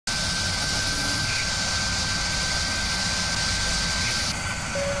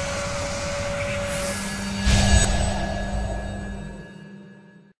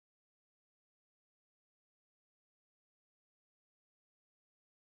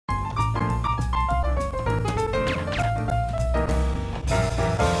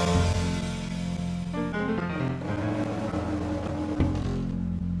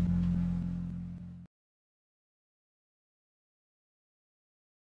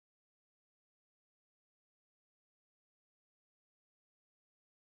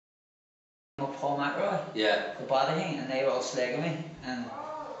Paul McElroy, Yeah. the body thing, and they were all slagging me, and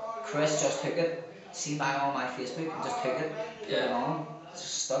Chris just took it, see my on my Facebook, and just took it, put it on, it's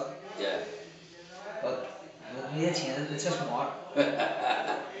just stuck. Yeah. But we need to change it, it's just more.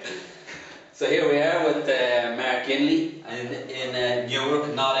 So here we are with Mark Ginley in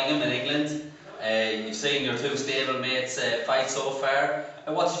Newark, Nottingham in England. You've seen your two stablemates fight so far.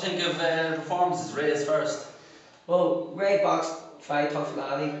 What do you think of performances? Ray's first. Well, Ray boxed very tough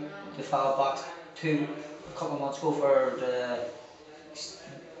laddie. The fellow boxed a couple of months ago for the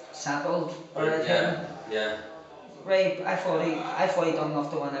sample. Yeah. Ray, I thought he done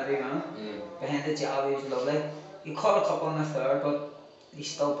enough to win every round. Behind the jab, he was lovely. He caught a couple in the third, but he's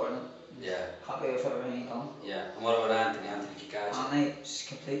still burning. Yeah. Happy with everything he done. Yeah. And what about Anthony Kikachi? Anthony, just a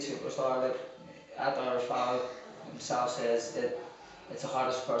complete superstar. Like, at our fellow himself says that it's the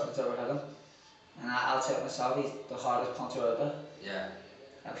hardest person that's ever hit him. And I'll say it myself, he's the hardest puncher out there. Yeah.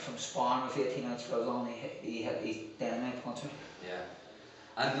 And from sparring with 18-ounce gloves on, he's dynamite puncher. Yeah.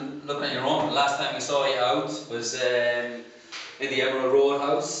 And looking at your own, last time we saw you out was in the Emerald Road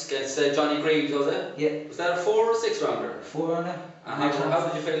House against Johnny Greaves, was it? Yeah. Was that a 4 or 6 rounder? 4 rounder. And how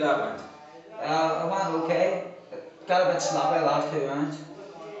did you feel that went? It went okay. Got a bit sloppy the last 2 rounds,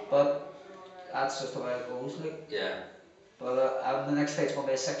 but that's just the way it goes. Like. Yeah. But the next fight's going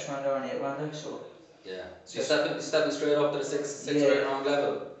to be a 6 rounder and 8 rounder, so. Yeah. So you're stepping straight up to the six round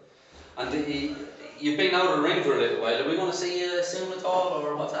level. And you've been out of the ring for a little while. Are we going to see you soon at all,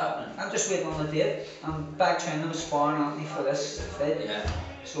 or what's happening? I'm just waiting on the date. I'm back training with sparring Anthony for this fight. Yeah.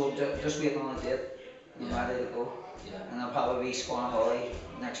 So just waiting on the date. I'm ready to go. Yeah. And I'll probably be sparring Holly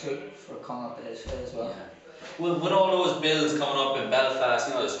next week for coming up to his fight as well. Yeah. Well, with all those bills coming up in Belfast,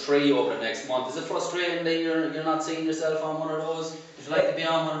 you know, there's 3 over the next month. Is it frustrating that you're not seeing yourself on one of those? Would you like to be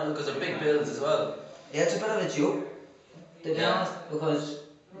on one of those? Because they're big bills as well. Yeah, it's a bit of a joke, to be honest, because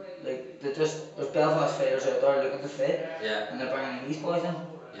like there's Belfast fighters out there looking to fight, and they're bringing these boys in.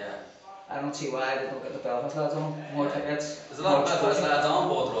 Yeah. I don't see why they don't get the Belfast lads on more tickets. There's a lot of Belfast lads on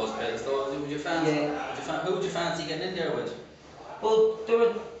both of those bills, though. Would you fancy? Who would you fancy getting in there with? Well, they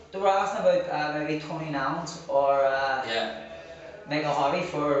were asking about maybe Tony Nance or Michael Harvey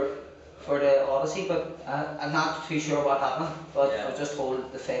for the Odyssey, but I'm not too sure what happened. But I was just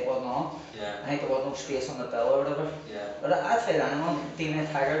told the fight wasn't on. I think there was no space on the bill or whatever. But I'd fight anyone, Demon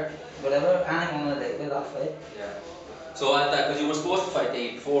Tiger, whatever, anyone that they would, I'd fight. So at that, because you were supposed to fight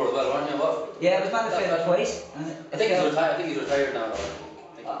Dave before as well, weren't you? What? Yeah, I was meant to fight him twice. I think he's retired now.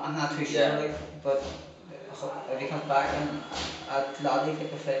 I'm not too sure, like, but if he comes back, I'd gladly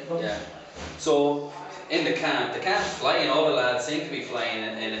take the fight. Yeah. So in the camp's flying. All the lads seem to be flying,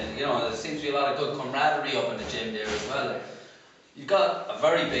 and you know there seems to be a lot of good camaraderie up in the gym there as well. You've got a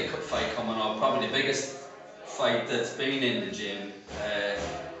very big fight coming up, probably the biggest fight that's been in the gym.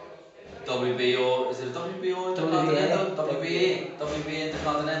 WBO, is it a WBO Intercontinental? WBA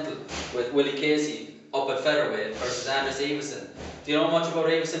Intercontinental with Willie Casey up at featherweight versus Anders Everson. Do you know much about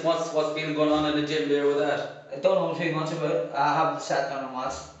Everson? What's been going on in the gym there with that? I don't know too much about it. I haven't sat down and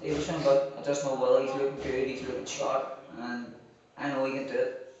watched Everson, but I just know Will, he's looking good, he's looking sharp, and I know he can do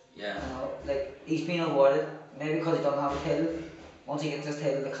it. Yeah. You know, like, he's been awarded, maybe because he doesn't have a title. Once he gets his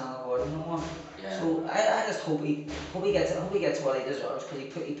title, they can't award him no more. Yeah. So I just hope he gets what he deserves,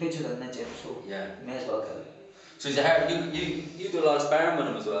 because he puts it in the gym, so he may as well get it. So you do a lot of sparring with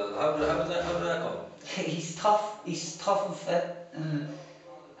him as well. How did that go? He's tough and fit, and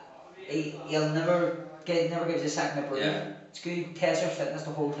he'll never gives you a second to breathe. It's good, test your fitness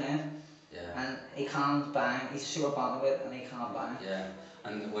the whole time. And he can't bang, he's super bantamweight and he can't bang.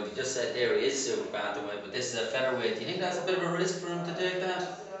 And what you just said there, he is super bantamweight, but this is a featherweight. Do you think that's a bit of a risk for him to take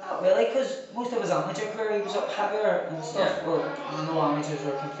that? Not really, because most of his amateur career he was up heavier and stuff. Well, I know amateurs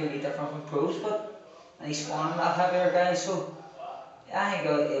are completely different from pros, and he's sparring that heavier guy, so I think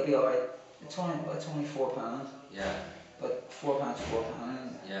he'll be alright. It's only £4. But £4 is £4.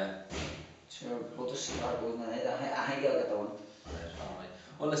 Sure, we'll just see how it goes tonight. I think he'll get the one. Alright.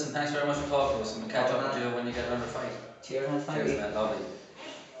 Well, listen, thanks very much for talking to us, and we'll catch up with you when you get around the fight. Cheers, man. Thank you. Cheers, man.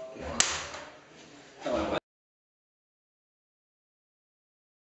 Lovely.